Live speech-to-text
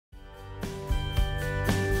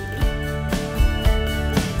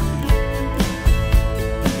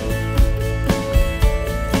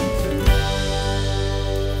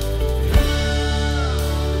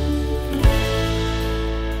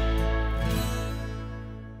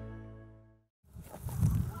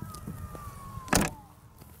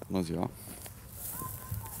Bună ziua!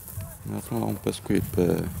 Ne aflăm la un pescuit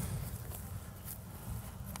pe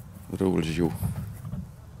râul JIU,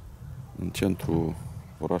 în centrul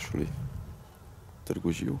orașului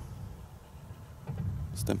Târgu Jiu.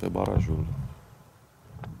 Suntem pe barajul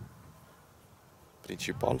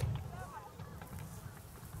principal.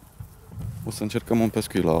 O să încercăm un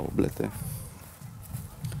pescuit la Oblete.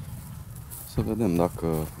 Să vedem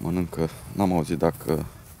dacă mănâncă. N-am auzit dacă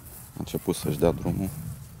a început să-și dea drumul.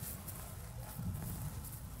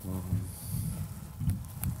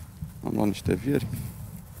 Am luat niște viermi.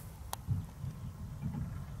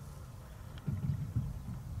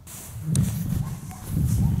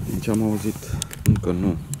 Din ce am auzit, încă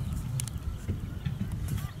nu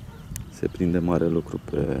se prinde mare lucru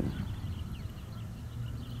pe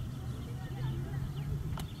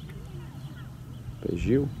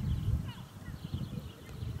Jiu.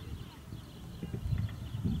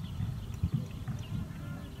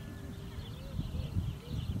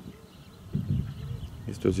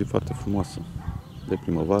 Este o zi foarte frumoasă de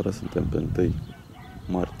primăvară, suntem pe 1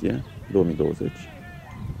 martie 2020.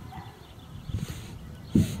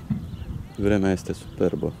 Vremea este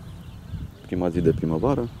superbă. Prima zi de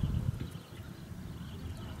primăvară.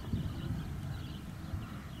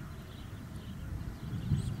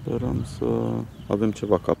 Sperăm să avem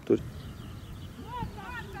ceva capturi.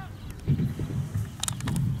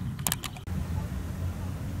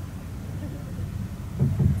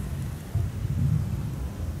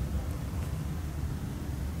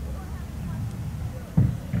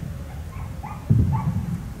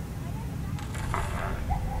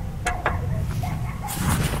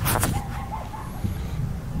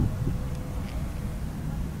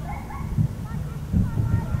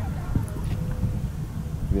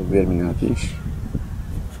 Viermini atinși.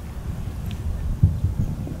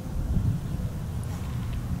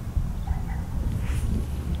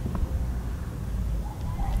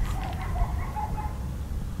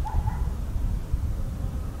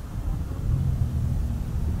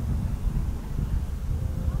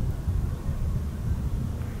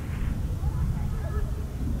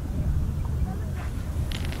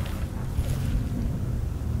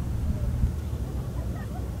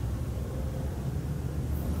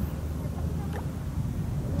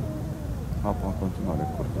 Apa în continuare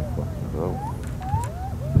curge foarte rău.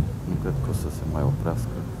 Nu cred că o să se mai oprească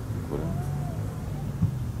curând.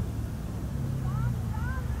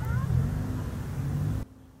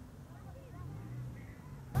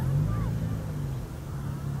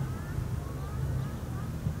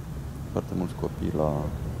 Foarte mulți copii la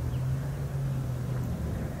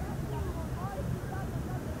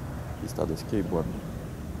pista de skateboard.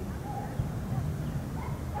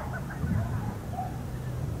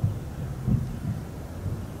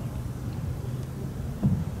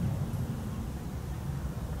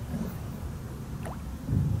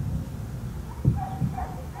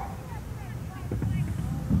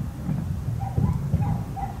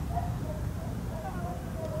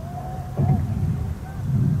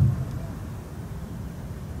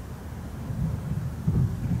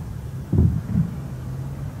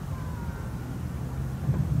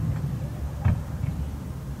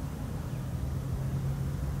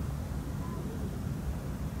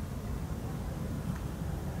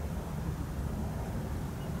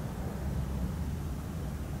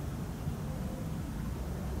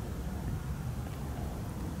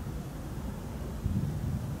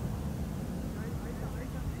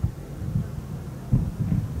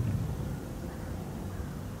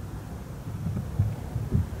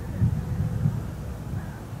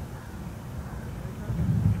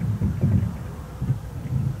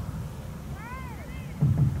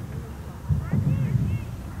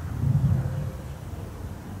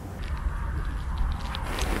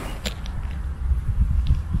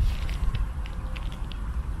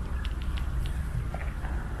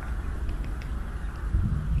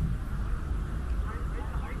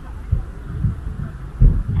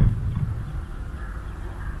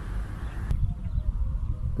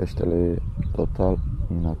 Peștele e total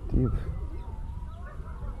inactiv.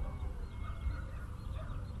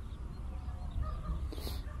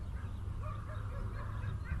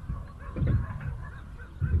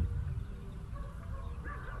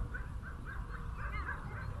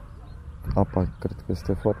 Apa cred că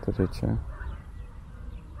este foarte rece.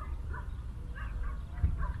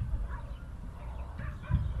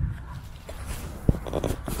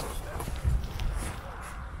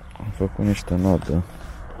 Am făcut niște nodă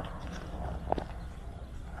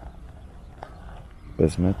pe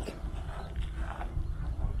smet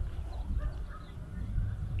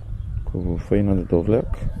cu făină de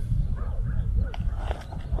dovleac.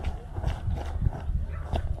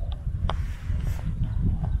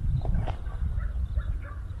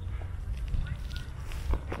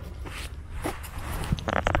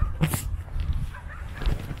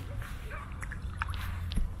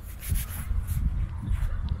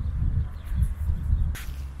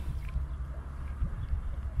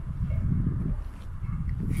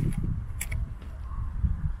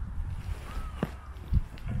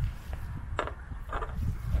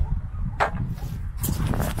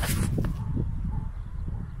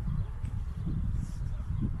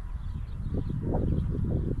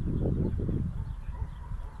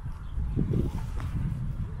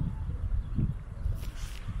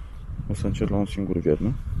 O să încerc la un singur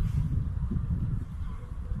vierme.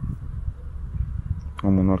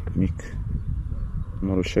 Am un arc mic,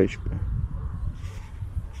 numărul 16.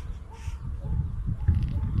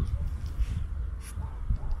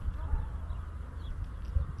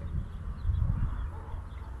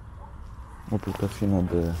 O pluta fină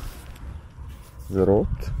de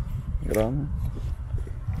 0,8 grame.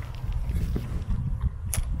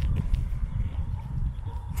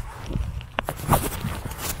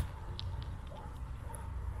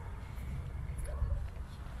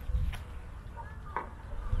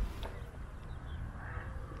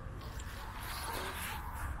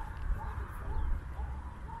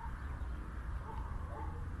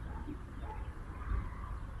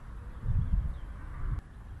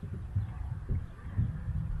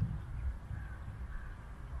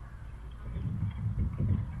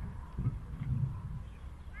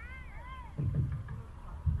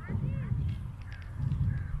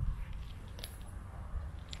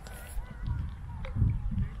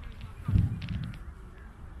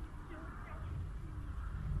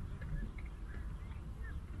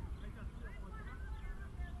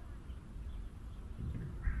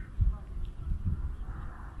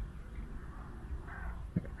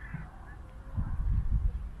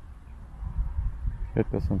 Cred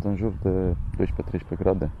că sunt în jur de 12-13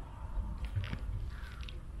 grade.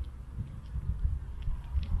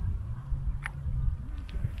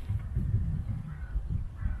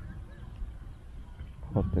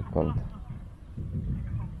 Foarte cald.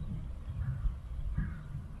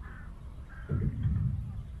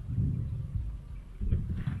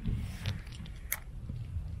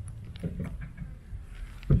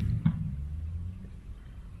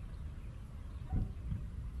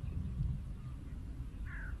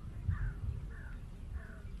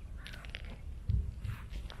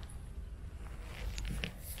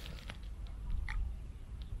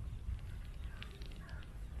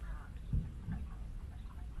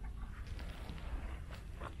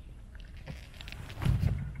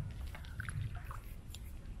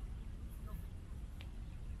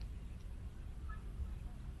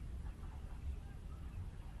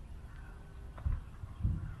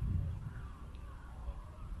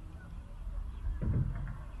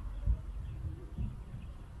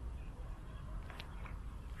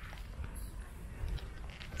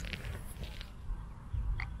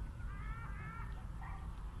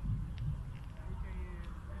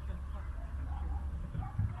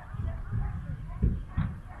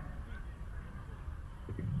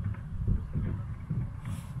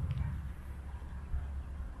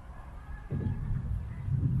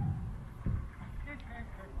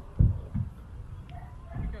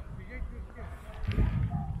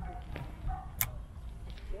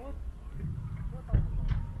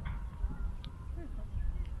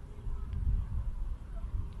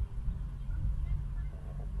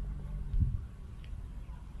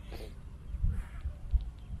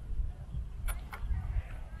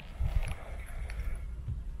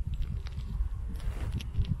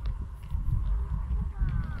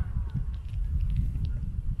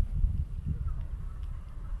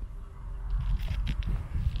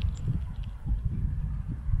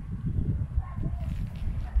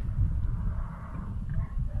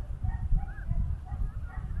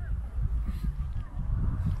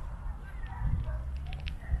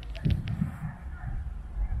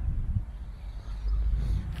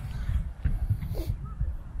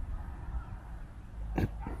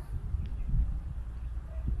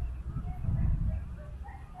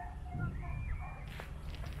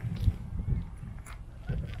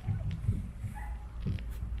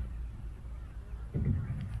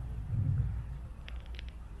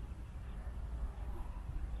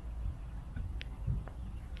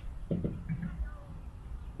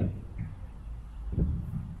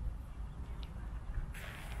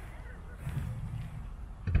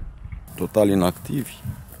 Total inactivi.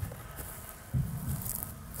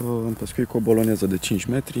 Am pescuit cu o boloneză de 5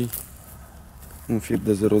 metri, un fir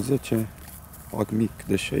de 0,10, pac mic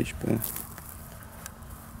de 16.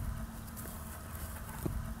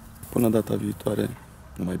 Până data viitoare,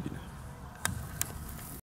 numai bine!